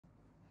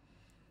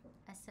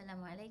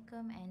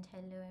Assalamualaikum and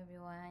hello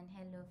everyone.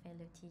 Hello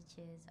fellow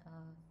teachers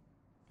of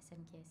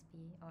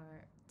SMKSP,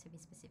 or to be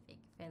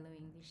specific, fellow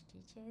English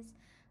teachers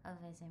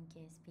of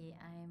SMKSP.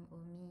 I'm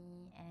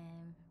Umi,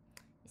 and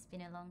it's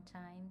been a long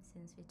time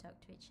since we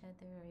talked to each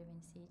other or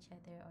even see each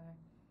other or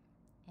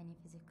any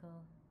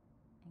physical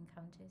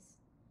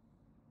encounters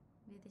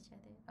with each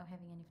other or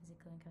having any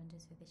physical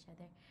encounters with each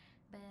other,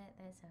 but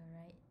that's all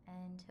right,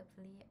 and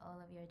hopefully all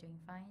of you are doing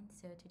fine.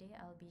 So today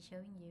I'll be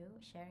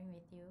sharing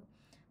with you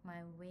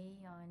my way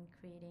on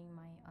creating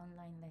my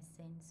online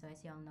lesson. So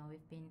as you all know,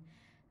 we've been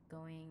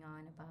going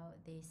on about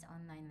this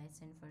online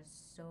lesson for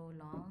so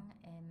long,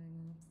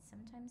 and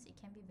sometimes it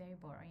can be very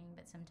boring,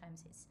 but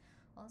sometimes it's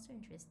also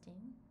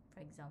interesting.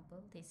 For example,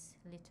 this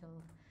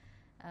little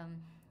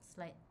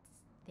slide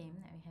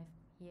theme that we have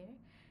here.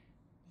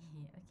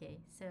 Okay,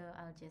 so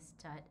I'll just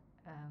start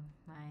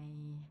my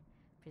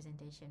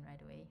presentation right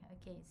away.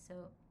 Okay,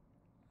 so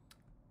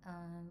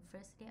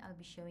firstly I'll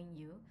be showing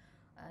you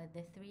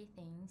the three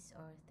things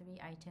or three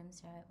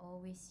items that I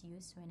always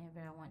use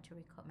whenever I want to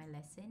record my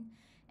lesson,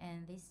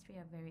 and these three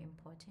are very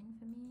important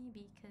for me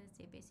because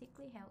they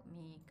basically help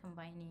me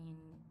combining and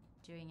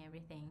doing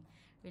everything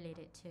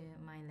related to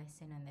my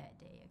lesson on that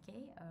day.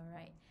 Okay, all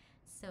right,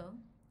 so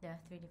there are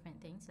three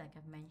different things like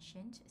I've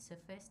mentioned. So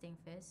first thing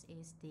first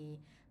is the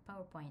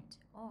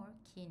PowerPoint or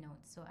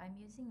Keynote. So I'm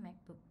using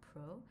MacBook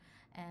Pro.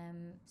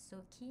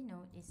 So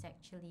Keynote is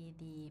actually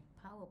the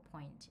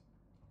PowerPoint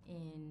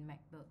in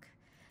MacBook.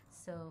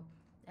 So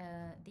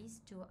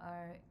these two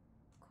are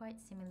quite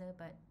similar,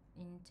 but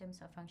in terms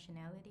of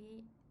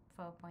functionality,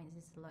 PowerPoint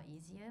is a lot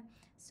easier.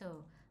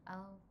 So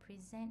I'll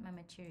present my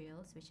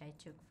materials which I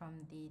took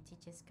from the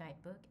teacher's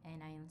guidebook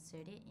and I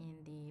insert it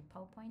in the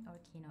PowerPoint or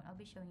Keynote. I'll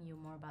be showing you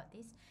more about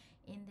this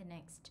in the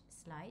next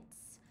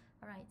slides.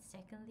 Alright,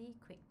 secondly,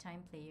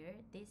 QuickTime Player.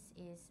 This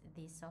is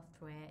the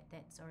software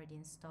that's already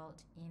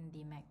installed in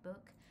the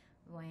MacBook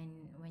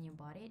when you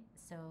bought it.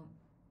 So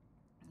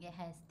it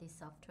has this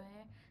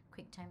software,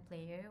 QuickTime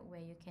Player,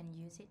 where you can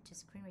use it to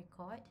screen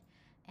record,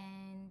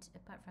 and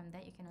apart from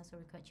that you can also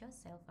record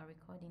yourself or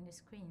recording the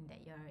screen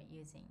that you're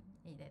using,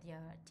 that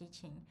you're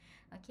teaching.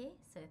 Okay,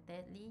 so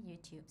thirdly,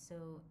 YouTube.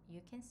 So you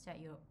can start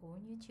your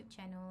own YouTube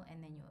channel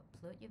and then you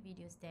upload your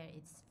videos there.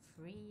 It's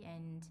free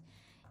and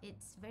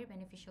it's very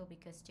beneficial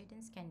because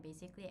students can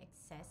basically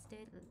access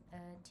the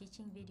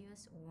teaching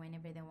videos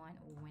whenever they want,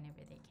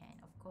 whenever they can.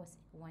 Of course,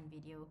 one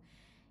video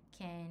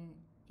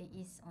it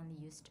is only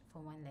used for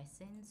one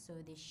lesson, so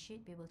they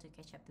should be able to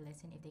catch up the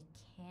lesson if they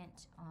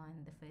can't on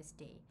the first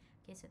day.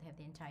 Okay, so they have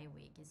the entire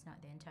week, it's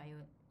not the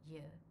entire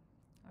year.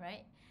 All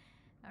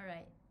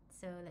right,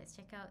 so let's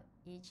check out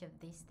each of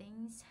these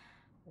things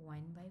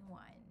one by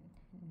one.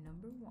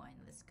 Number one,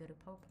 let's go to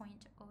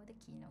PowerPoint or the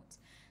Keynote.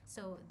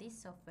 So these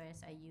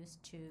softwares I use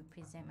to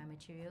present my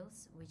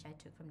materials, which I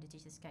took from the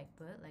teacher's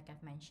guidebook, like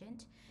I've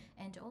mentioned,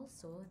 and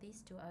also these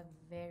two are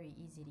very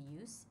easy to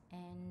use,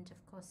 and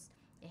of course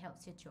it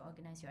helps you to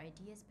organize your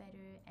ideas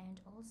better.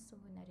 And also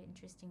another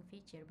interesting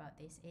feature about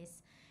this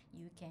is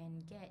you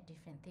can get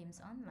different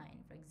themes online,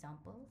 for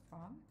example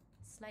from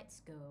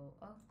Slidesgo.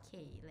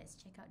 Okay, let's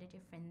check out the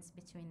difference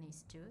between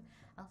these two.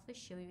 I'll first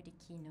show you the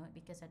Keynote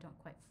because I'm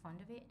not quite fond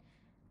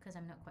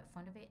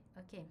of it.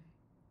 Okay,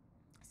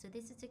 so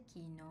this is a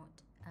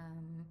Keynote.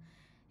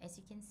 As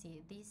you can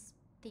see, this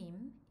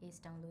theme is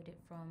downloaded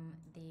from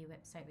the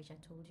website which I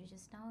told you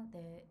just now,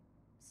 the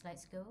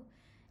Slidesgo,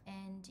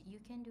 and you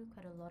can do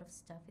quite a lot of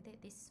stuff with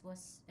it. This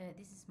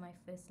is my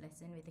first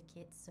lesson with the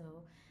kids,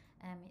 so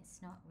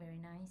it's not very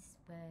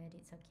nice, but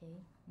it's okay.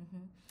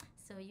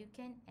 So you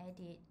can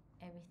edit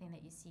everything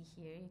that you see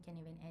here. You can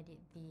even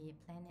edit the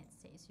planets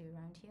that you see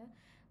around here,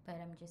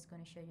 but I'm just going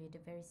to show you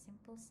the very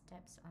simple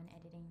steps on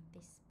editing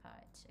this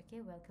part.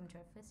 Okay, welcome to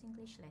our first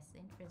English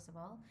lesson. First of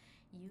all,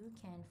 you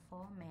can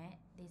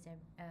format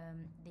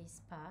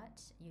this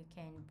part. You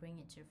can bring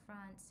it to the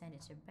front, send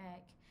it to the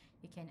back,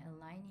 you can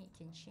align it, you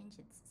can change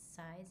its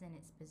size and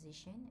its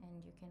position,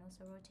 and you can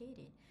also rotate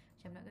it,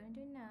 which I'm not going to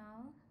do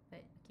now,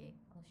 but okay,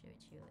 I'll show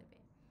it to you a little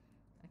bit.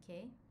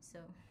 Okay,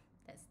 so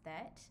that's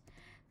that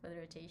for the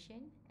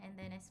rotation. And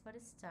then as for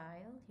the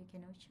style, you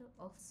can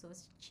also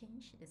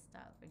change the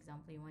style. For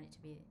example, you want it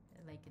to be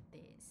like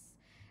this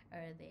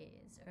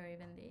or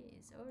even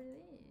this or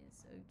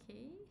this.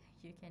 Okay,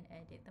 you can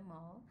edit them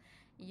all.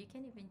 You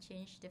can even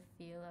change the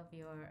feel of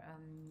your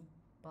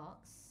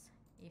box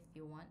if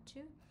you want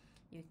to.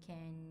 You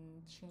can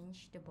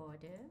change the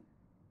border.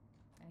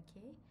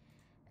 Okay,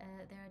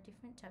 there are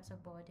different types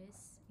of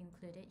borders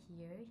included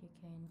here. You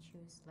can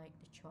choose like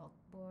the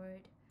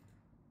chalkboard,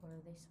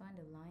 or this one,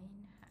 the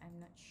line, I'm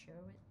not sure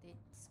what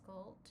it's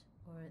called,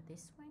 or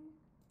this one.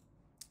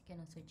 You can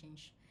also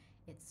change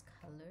its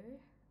color.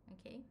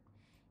 Okay,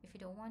 if you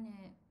don't want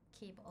to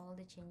keep all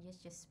the changes,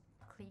 just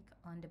click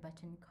on the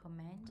button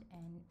Command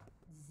and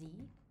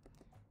Z.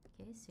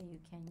 Okay, so you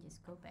can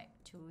just go back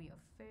to your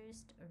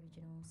first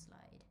original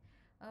slide.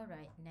 All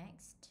right,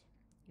 next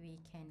we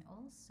can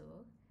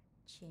also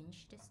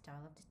change the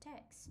style of the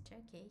text.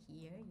 Okay,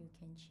 here you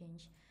can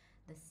change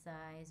the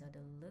size or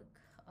the look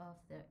of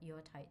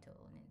your title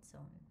on its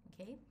own.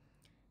 Okay,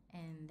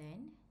 and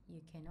then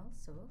you can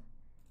also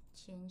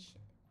change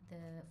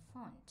the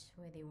font,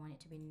 whether you want it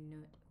to be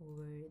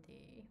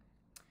noteworthy,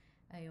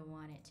 you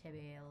want it to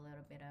be a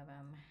little bit of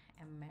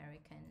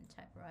American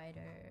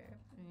typewriter.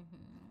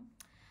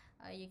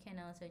 You can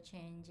also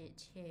change it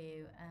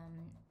to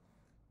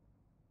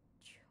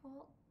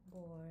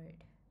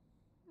chalkboard.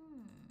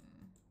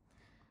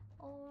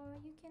 Or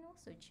you can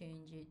also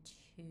change it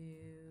to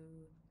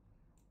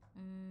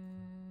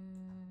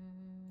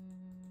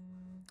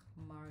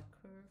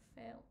marker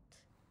felt.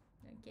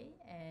 Okay,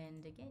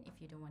 and again,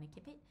 if you don't want to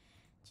keep it,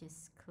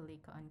 just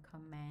click on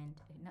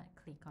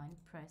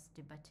press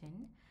the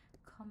button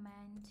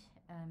Command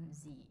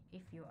Z.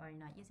 If you are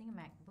not using a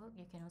MacBook,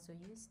 you can also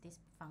use this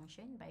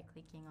function by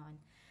pressing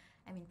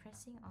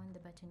on the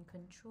button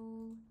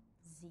Control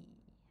Z.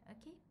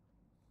 Okay,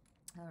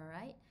 all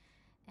right,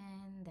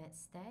 and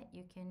that's that.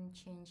 You can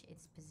change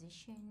its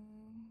position.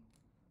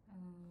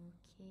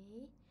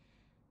 Okay,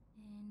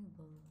 and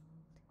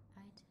bold,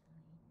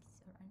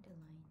 italics, or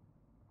underline.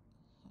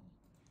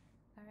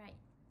 All right,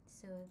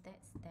 so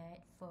that's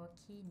that for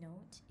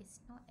Keynote. It's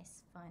not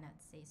as fun,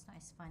 I'd say. It's not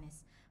as fun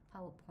as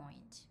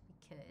PowerPoint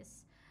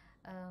because,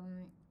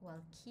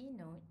 well,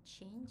 Keynote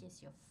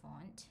changes your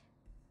font.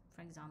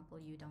 For example,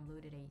 you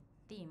downloaded a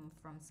theme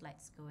from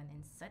SlidesGo and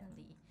then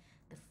suddenly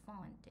the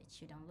font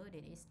that you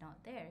downloaded is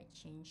not there. It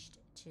changed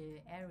to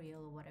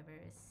Arial or whatever.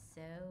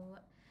 So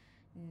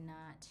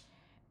not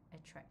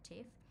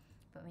attractive.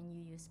 But when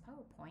you use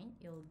PowerPoint,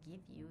 it'll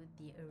give you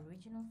the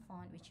original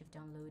font which you've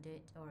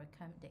downloaded or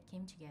that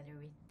came together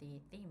with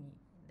the theme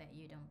that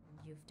you've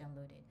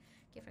downloaded.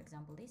 Okay, for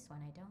example, this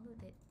one, I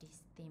downloaded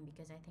this theme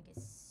because I think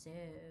it's so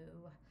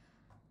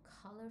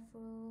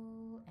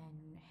colorful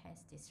and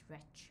has this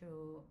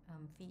retro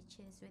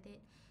features with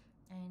it,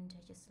 and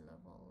I just love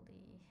all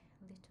the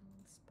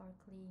little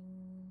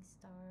sparkling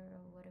star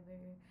or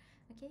whatever.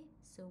 Okay,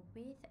 so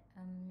with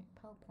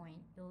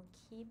PowerPoint, you'll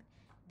keep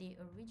the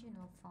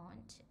original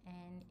font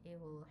and it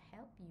will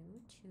help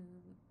you to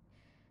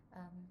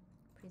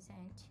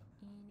present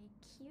in a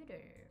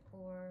cuter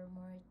or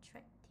more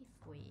attractive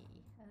way.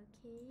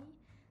 Okay,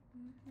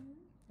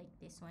 like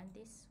this one.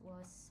 This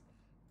was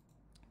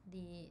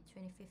the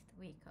 25th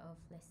week of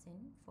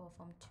lesson for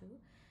Form 2,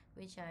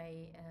 which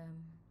I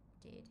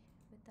did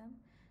with them.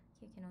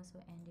 You can also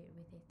end it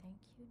with a thank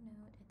you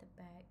note at the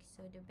back.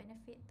 So the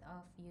benefit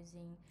of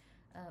using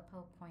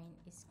PowerPoint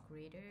is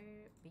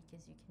greater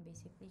because you can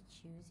basically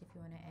choose if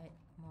you want to add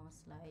more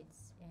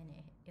slides, and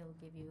it'll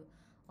give you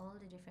all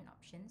the different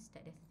options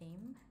that the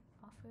theme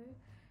offer,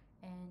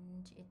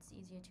 and it's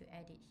easier to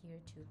add it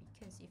here too,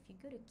 because if you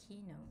go to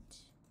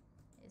Keynote,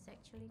 it's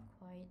actually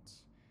quite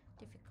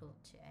difficult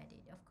to add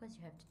it. Of course,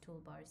 you have the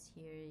toolbars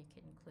here. You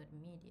can include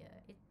media.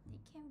 It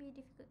can be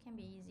difficult, can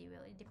be easy.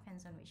 Well, it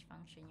depends on which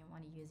function you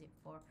want to use it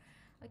for.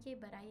 Okay,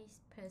 but I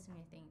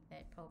personally think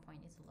that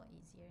PowerPoint is a lot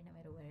easier, no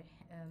matter where,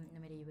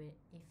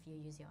 if you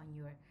use it on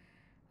your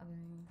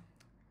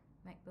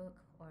MacBook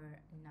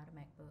or not a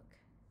MacBook.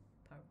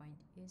 PowerPoint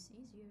is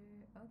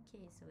easier.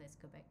 Okay, so let's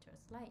go back to our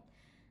slide.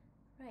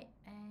 Right,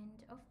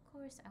 and of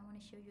course, I want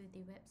to show you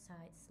the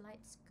website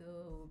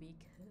SlidesGo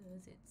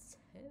because it's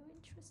so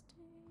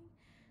interesting.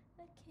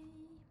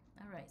 Okay,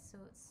 all right, so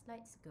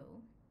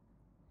SlidesGo.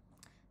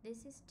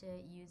 This is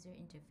the user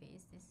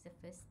interface. This is the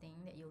first thing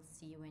that you'll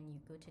see when you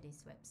go to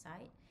this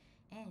website,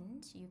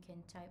 and you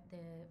can type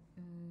the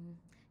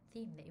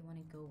theme that you want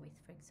to go with.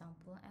 For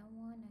example, I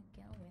want to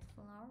go with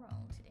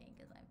floral today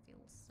because I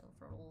feel so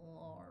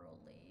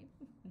florally.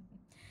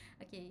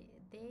 Okay,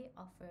 they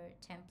offer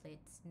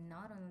templates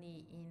not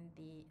only in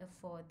the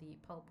for the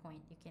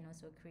PowerPoint. You can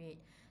also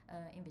create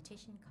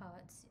invitation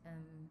cards,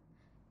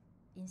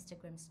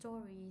 Instagram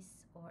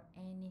stories, or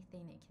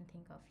anything that you can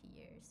think of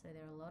here. So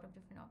there are a lot of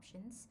different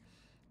options.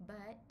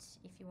 But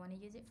if you want to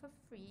use it for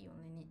free, you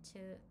only need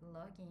to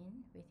log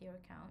in with your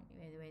account,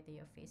 whether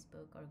your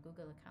Facebook or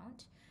Google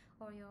account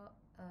or your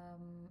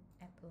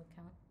Apple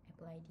account,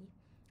 Apple ID.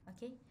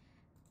 Okay,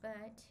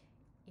 but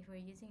if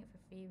we're using it for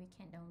free, we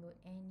can't download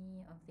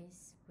any of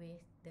this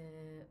with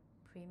the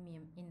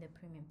premium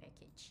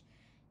package.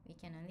 We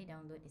can only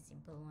download the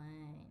simple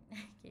one.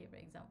 Okay, for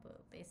example,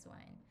 this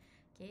one.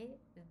 Okay,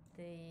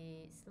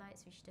 the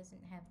slides which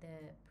doesn't have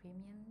the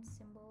premium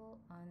symbol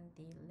on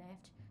the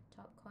left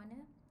top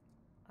corner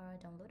are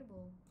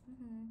downloadable.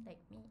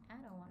 Like me, I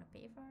don't want to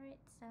pay for it,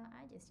 so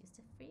I just use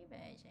the free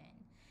version.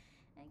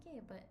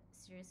 Okay, but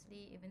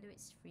seriously, even though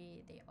it's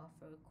free, they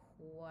offer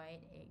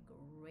quite a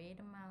great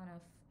amount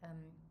of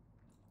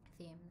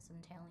themes.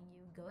 I'm telling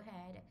you, go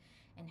ahead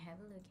and have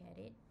a look at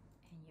it,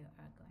 and you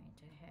are going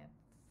to have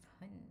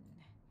fun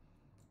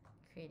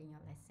creating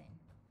your lesson.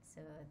 So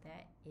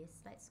that is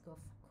SlidesGo.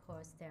 Of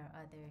course, there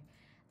are other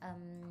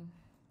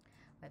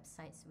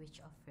websites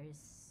which offers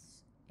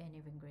an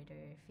even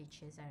greater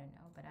features. I don't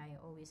know, but I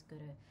always go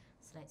to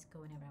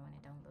SlidesGo whenever I want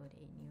to download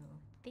a new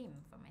theme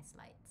for my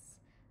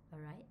slides.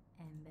 Alright,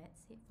 and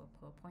that's it for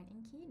PowerPoint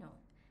and Keynote.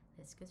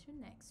 Let's go to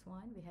the next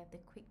one. We have the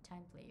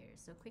QuickTime Player.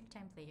 So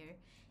QuickTime Player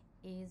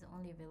is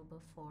only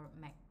available for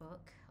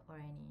MacBook or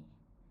any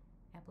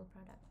Apple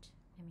product.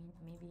 I mean,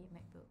 maybe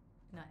MacBook,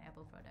 not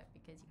Apple product,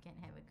 because you can't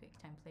have a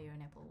QuickTime Player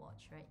on Apple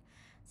Watch, right?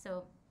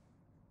 So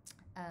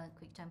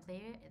QuickTime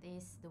Player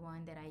is the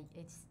one that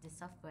it's the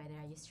software that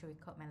I use to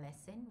record my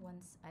lesson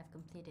once I've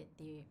completed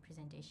the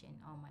presentation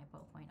on my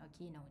PowerPoint or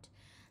Keynote.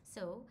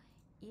 So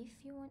if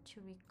you want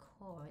to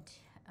record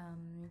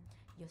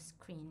your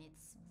screen,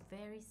 it's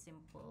very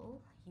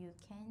simple. You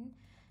can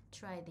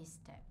try this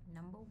step.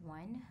 Number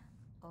one,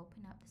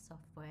 open up the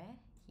software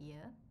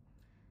here.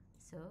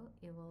 So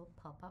it will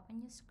pop up on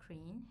your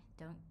screen.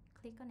 Don't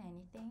click on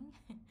anything.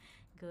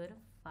 Go to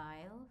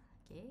File.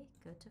 Okay,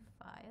 go to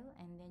File,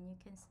 and then you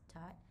can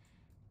start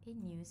a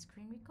new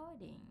screen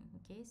recording.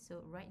 Okay,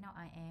 so right now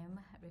I am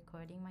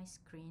recording my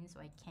screen,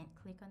 so I can't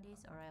click on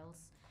this or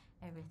else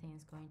everything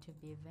is going to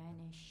be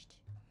vanished.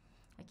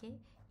 Okay,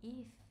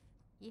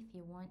 if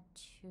you want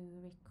to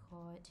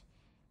record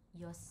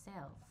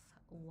yourself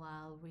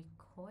while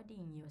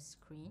recording your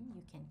screen,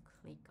 you can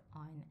click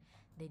on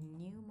the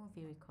new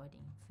movie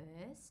recording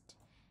first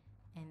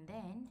and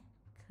then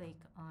click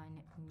on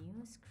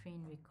new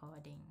screen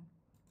recording.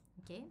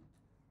 Okay,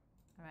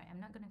 all right,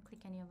 I'm not going to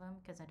click any of them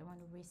because I don't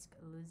want to risk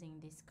losing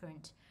this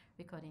current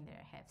recording that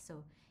I have.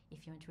 So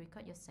if you want to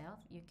record yourself,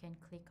 you can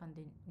click on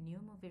the new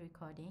movie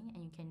recording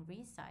and you can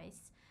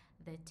resize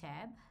the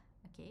tab,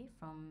 okay,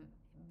 from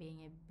being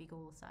a big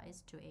old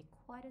size to a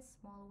quite a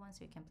small one,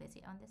 so you can place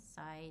it on the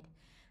side,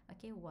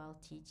 okay, while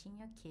teaching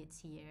your kids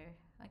here.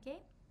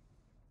 Okay,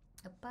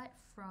 apart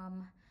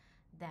from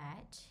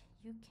that,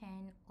 you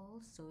can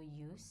also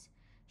use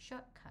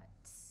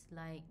shortcuts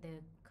like the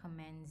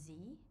Command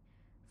Z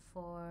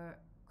for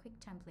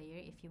QuickTime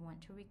Player. If you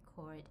want to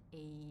record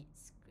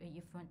if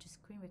you want to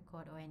screen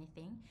record or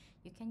anything,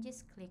 you can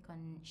just click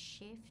on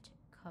Shift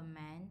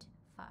Command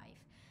 5.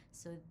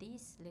 So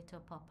this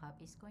little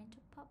pop-up is going to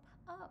pop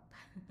up.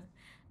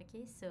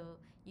 Okay, so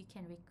you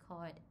can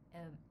record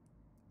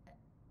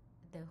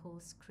the whole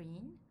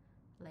screen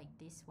like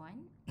this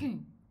one.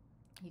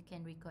 You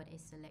can record a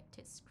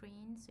selected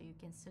screen, so you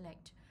can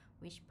select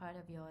which part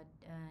of your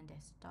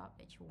desktop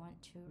that you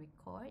want to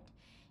record.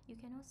 You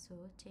can also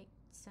take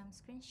some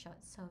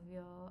screenshots of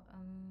your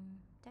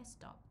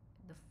desktop,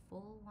 the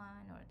full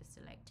one or the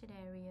selected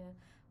area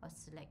or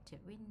selected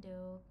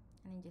window,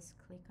 and then just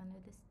click on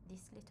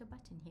this little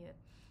button here.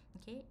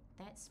 Okay,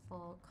 that's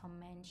for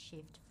Command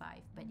Shift 5,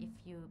 but if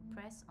you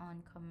press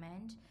on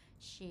Command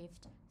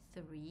Shift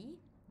 3,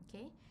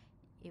 okay,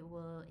 it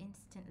will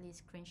instantly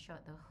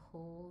screenshot the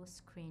whole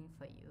screen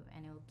for you,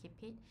 and it will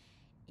keep it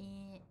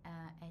in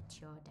at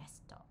your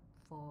desktop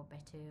for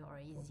better or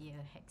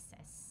easier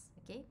access.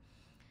 Okay,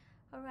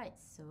 all right,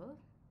 so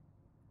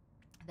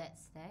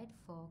that's that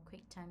for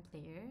QuickTime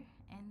Player.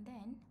 And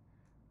then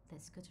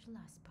let's go to the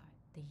last part,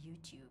 the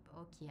YouTube.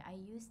 Okay, I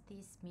use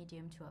this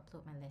medium to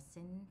upload my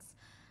lessons.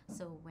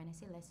 So when I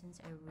say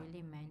lessons, I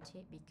really meant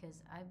it,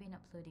 because I've been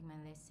uploading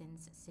my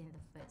lessons since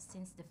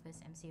the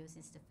first MCO,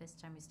 since the first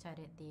time we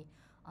started the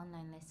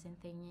online lesson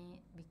thingy,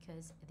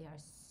 because they are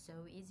so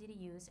easy to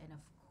use and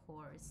of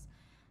course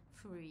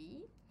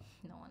free.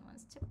 No one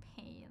wants to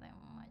pay that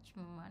much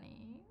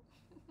money.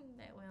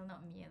 That will,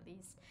 not me at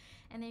least.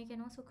 And then you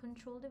can also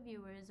control the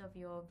viewers of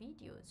your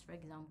videos. For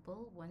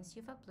example, once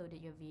you've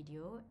uploaded your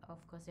video,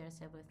 of course there are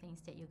several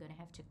things that you're gonna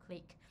have to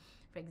click.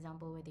 For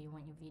example, whether you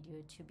want your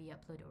video to be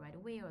uploaded right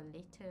away or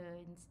later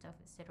and stuff,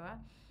 etc.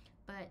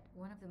 But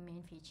one of the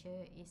main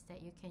feature is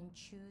that you can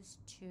choose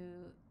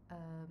to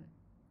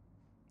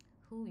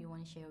who you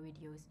want to share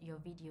your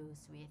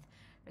videos with.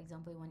 For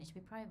example, you want it to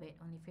be private,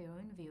 only for your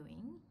own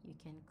viewing, you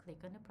can click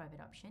on the private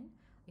option.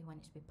 You want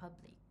it to be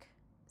public,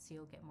 so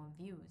you'll get more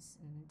views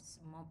and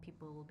more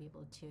people will be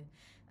able to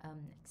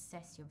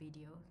access your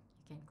video.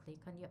 You can click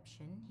on the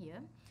option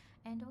here,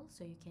 and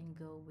also you can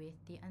go with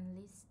the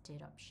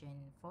unlisted option.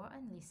 For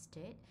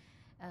unlisted,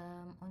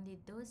 only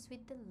those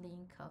with the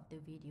link of the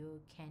video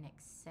can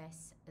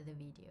access the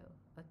video.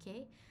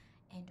 Okay,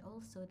 and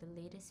also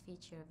the latest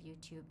feature of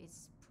YouTube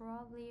is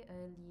probably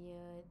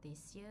earlier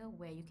this year,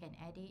 where you can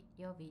edit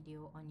your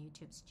video on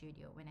YouTube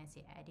Studio. When I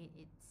say edit,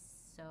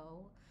 it's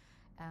so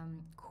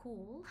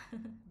cool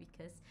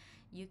because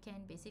you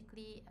can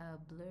basically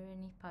blur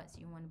any parts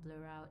you want to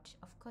blur out.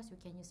 Of course, we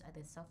can use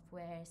other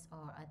softwares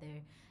or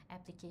other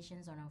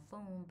applications on our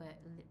phone, but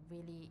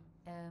really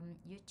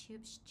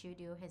YouTube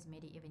Studio has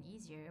made it even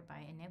easier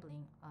by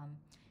enabling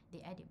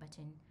the edit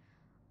button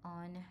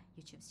on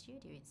YouTube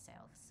Studio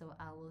itself. So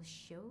I will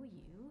show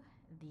you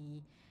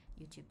the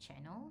YouTube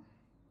channel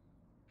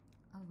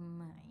of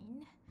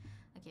mine.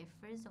 Okay,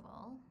 first of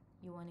all,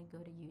 you want to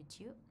go to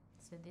YouTube.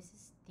 So this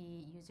is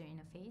the user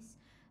interface.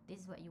 This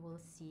is what you will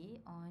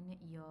see on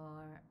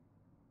your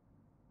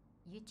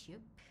YouTube.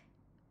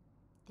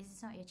 This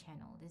is not your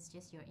channel, this is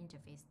just your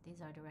interface.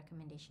 These are the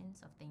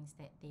recommendations of things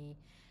that they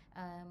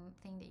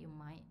think that you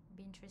might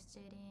be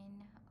interested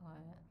in, or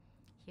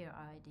here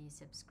are the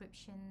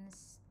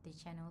subscriptions, the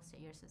channels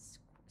that you're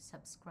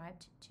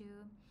subscribed to,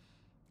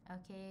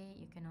 Okay,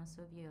 you can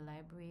also view your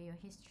library or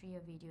history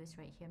of videos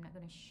right here. I'm not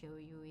going to show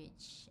you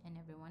each and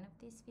every one of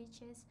these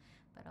features,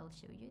 but I'll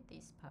show you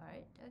this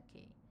part.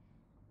 Okay,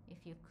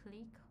 if you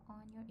click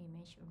on your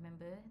image,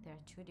 remember there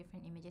are two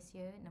different images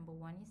here. Number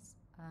one is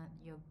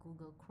your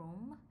Google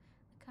Chrome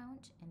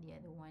account, and the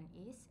other one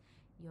is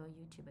your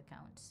YouTube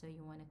account. So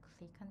you want to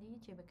click on the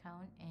YouTube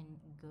account and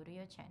go to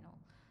your channel.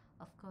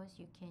 Of course,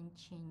 you can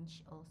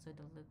change also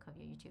the look of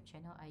your YouTube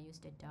channel. I use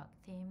the dark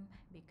theme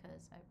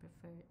because I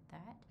prefer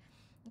that.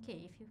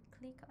 Okay, if you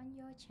click on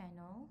your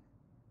channel,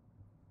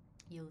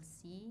 you'll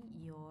see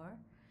your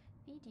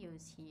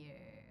videos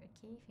here.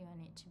 Okay, if you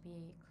want it to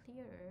be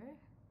clearer,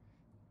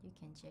 you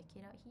can check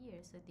it out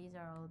here. So these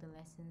are all the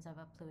lessons I've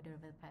uploaded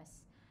over the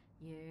past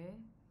year.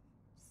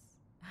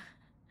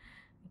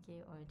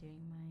 Okay, or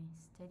during my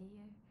study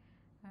year.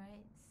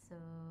 Alright, so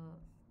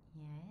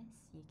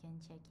yes, you can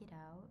check it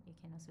out. You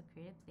can also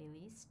create a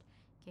playlist.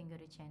 You can go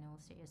to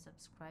channels that you're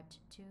subscribed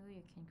to.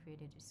 You can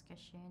create a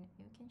discussion.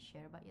 You can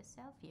share about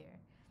yourself here.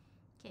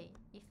 Okay,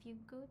 if you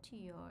go to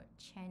your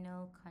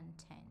channel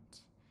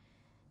content,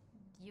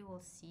 you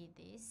will see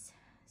this.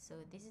 So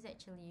this is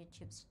actually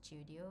YouTube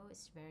Studio.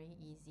 It's very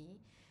easy.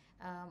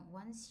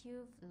 Once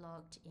you've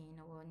logged in,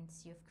 or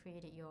once you've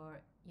created your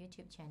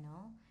YouTube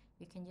channel,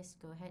 you can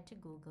just go ahead to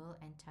Google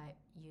and type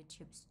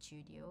YouTube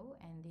Studio,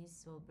 and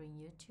this will bring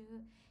you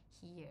to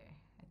here.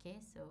 Okay,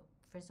 so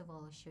first of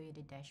all, I'll show you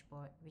the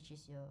dashboard, which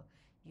is your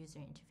user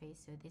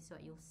interface. So this is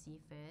what you'll see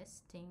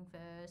first thing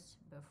first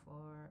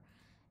before,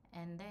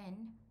 and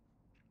then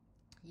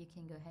you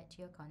can go ahead to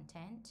your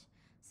content.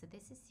 So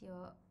this is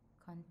your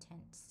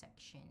content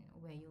section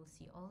where you'll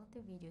see all of the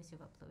videos you've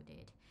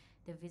uploaded.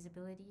 The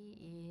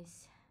visibility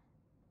is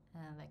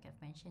like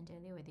I've mentioned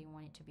earlier, whether you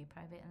want it to be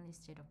private,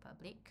 unlisted, or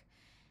public.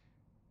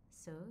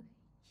 So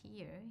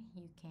here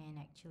you can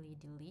actually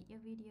delete your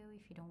video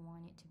if you don't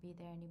want it to be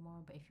there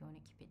anymore, but if you want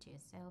to keep it to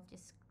yourself,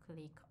 just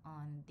click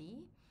on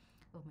the,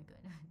 oh my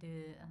god,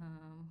 the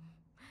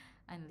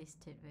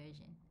unlisted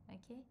version.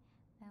 Okay,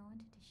 I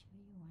wanted to show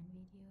you one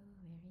video.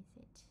 Where is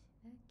it?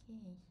 Okay,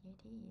 here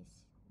it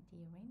is,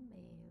 the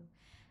rainbow.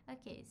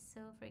 Okay,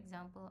 so for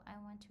example, I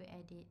want to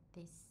edit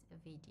this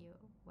video.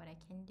 What I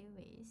can do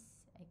is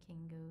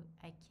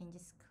I can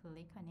just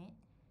click on it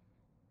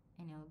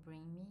and it'll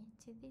bring me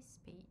to this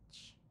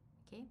page.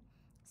 Okay,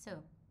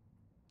 so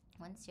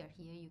once you're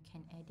here, you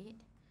can edit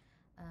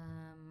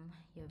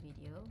your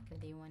video,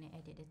 whether you want to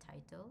edit the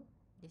title.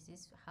 This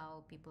is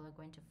how people are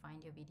going to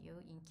find your video.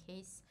 In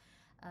case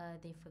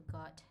they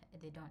forgot,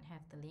 they don't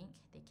have the link,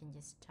 they can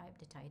just type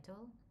the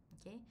title.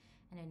 Okay,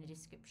 and then the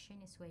description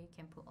is where you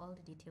can put all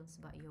the details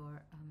about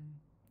your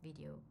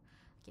video.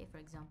 Okay, for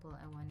example,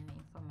 I want to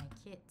inform my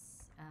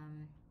kids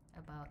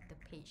about the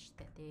page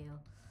that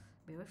they'll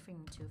be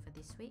referring to for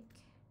this week.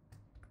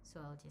 So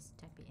I'll just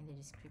type it in the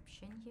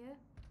description here,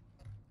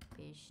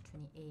 page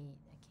 28.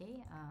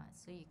 Okay,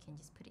 so you can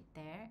just put it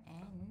there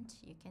and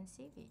you can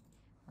save it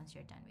once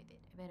you're done with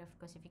it. But of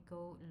course, if you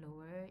go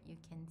lower, you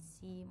can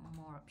see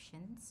more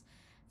options.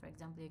 For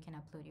example, you can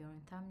upload your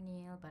own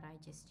thumbnail, but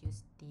I just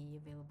used the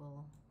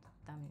available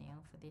thumbnail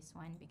for this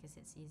one because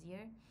it's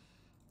easier.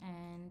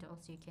 And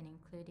also you can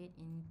include it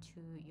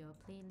into your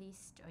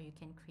playlist, or you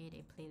can create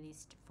a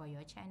playlist for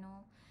your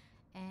channel.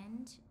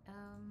 And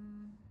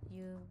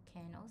you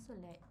can also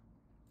let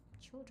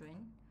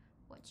children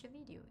watch your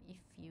video if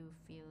you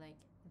feel like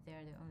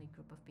they're the only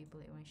group of people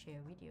that you want to share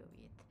a video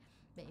with.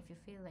 But if you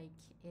feel like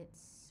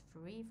it's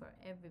free for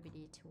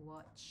everybody to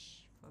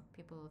watch, for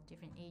people of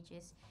different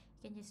ages,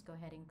 you can just go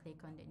ahead and click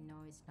on the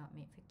no, it's not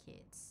made for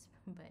kids.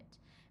 But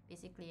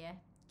basically, yeah,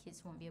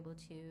 kids won't be able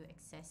to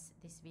access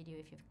this video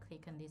if you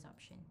click on this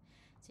option.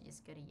 So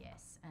just go to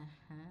yes.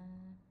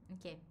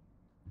 Okay,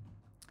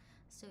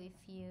 so if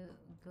you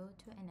go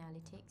to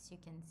analytics, you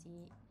can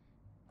see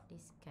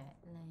this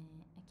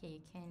guideline.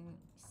 Okay, you can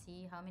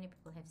see how many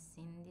people have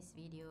seen this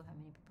video, how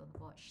many people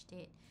watched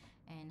it,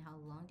 and how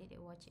long did they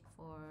watch it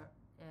for.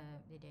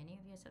 Did any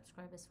of your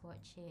subscribers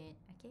watch it?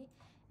 Okay,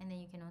 and then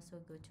you can also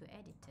go to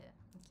editor.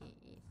 Okay,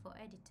 for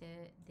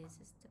editor,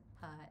 this is the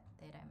part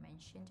that I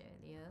mentioned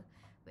earlier,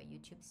 where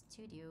YouTube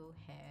Studio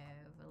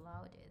have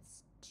allowed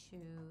us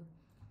to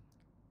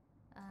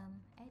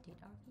edit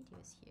our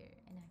videos here,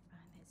 and I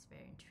find that's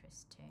very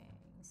interesting.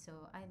 So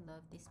I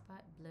love this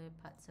part, blur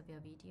parts of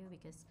your video,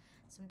 because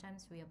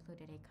sometimes we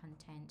uploaded a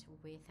content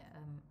with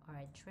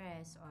our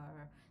address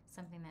or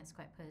something that's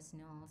quite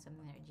personal,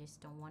 something that you just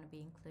don't want to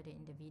be included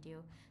in the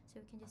video, so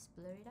we can just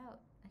blur it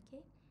out.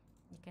 Okay,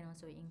 you can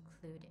also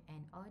include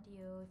an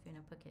audio. If you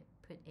want to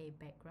put a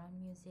background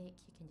music,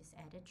 you can just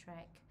add a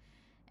track.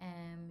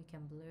 You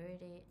can blur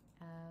it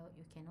out.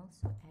 You can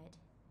also add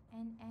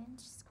an end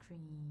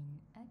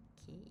screen.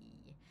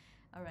 Okay,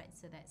 all right,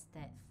 so that's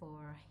that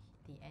for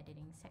the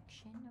editing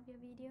section of your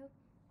video.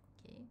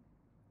 Okay,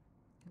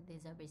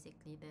 these are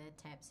basically the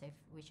tabs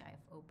which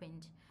I've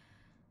opened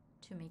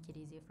to make it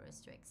easier for us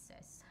to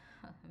access,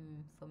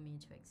 for me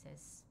to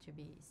access, to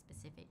be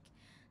specific.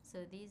 So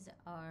these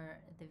are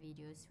the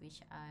videos which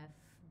I've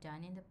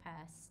done in the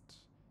past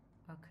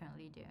or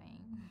currently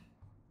doing,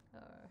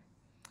 or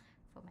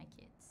for my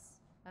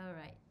kids. All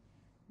right,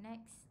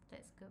 next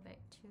let's go back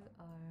to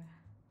our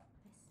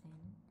lesson.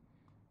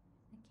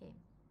 Okay,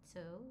 so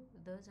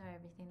those are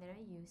everything that I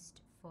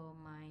used for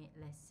my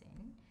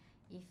lesson.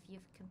 If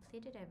you've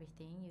completed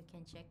everything, you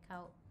can check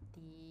out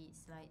the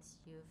slides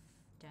you've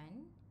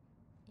done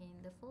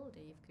in the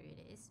folder you've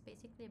created. It's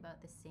basically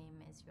about the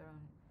same as your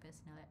own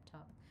personal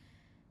laptop.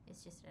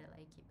 It's just that I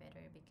like it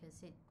better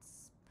because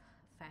it's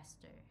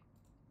faster.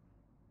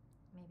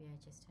 Maybe I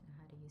just don't know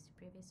how to use the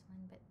previous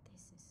one, but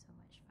this is so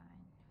much fun.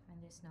 When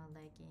there's no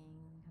lagging,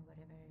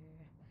 whatever,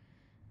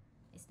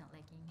 it's not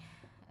lagging.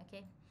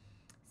 Okay,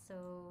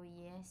 so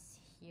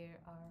yes,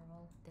 here are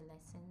all the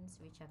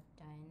lessons which I've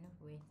done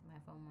with my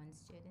Form 1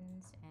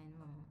 students and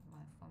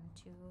my Form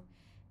 2.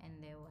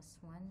 And there was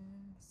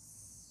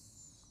once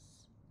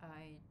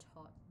I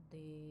taught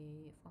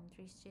the Form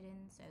 3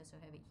 students. I also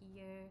have it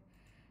here.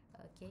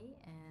 Okay,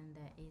 and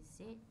that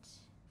is it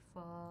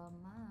for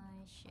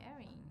my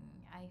sharing.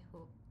 I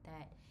hope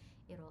that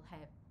it'll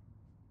help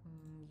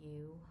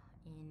you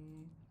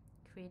in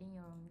creating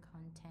your own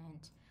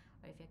content,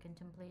 or if you're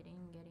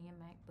contemplating getting a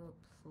MacBook,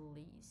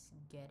 please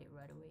get it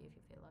right away if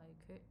you feel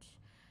like it.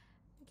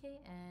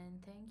 Okay,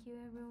 and thank you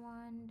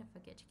everyone. Don't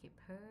forget to keep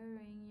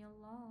purring your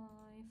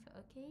life.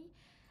 Okay,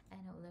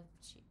 and I would love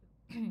to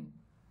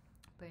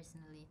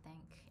personally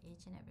thank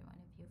each and every one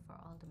of you for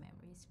all the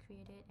memories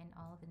created and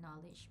all the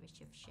knowledge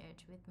which you've shared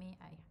with me.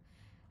 I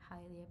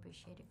highly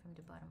appreciate it from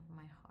the bottom of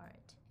my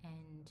heart,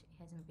 and it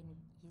hasn't been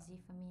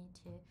easy for me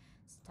to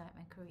start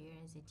my career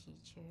as a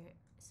teacher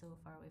so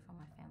far away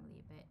from my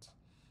family, but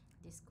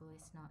this school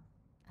is not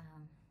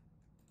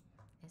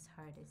as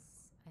hard as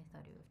I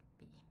thought it would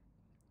be.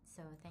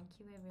 So thank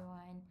you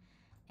everyone.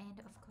 And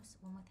of course,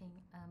 one more thing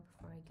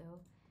before I go,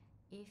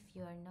 if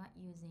you are not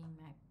using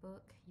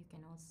MacBook, you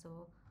can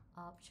also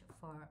opt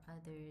for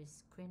other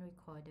screen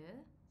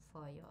recorder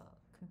for your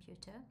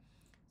computer.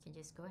 You can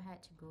just go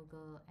ahead to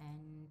Google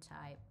and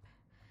type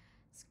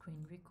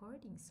screen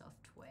recording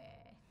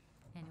software,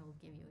 and it will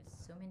give you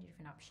so many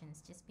different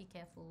options. Just be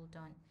careful,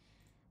 don't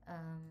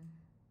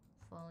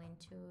fall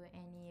into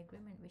any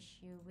agreement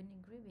which you wouldn't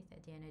agree with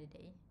at the end of the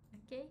day.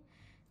 Okay,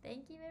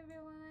 thank you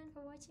everyone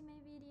for watching my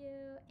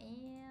video,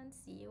 and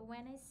see you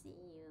when I see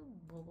you.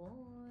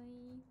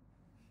 Bye.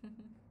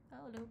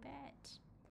 Oh, low bat.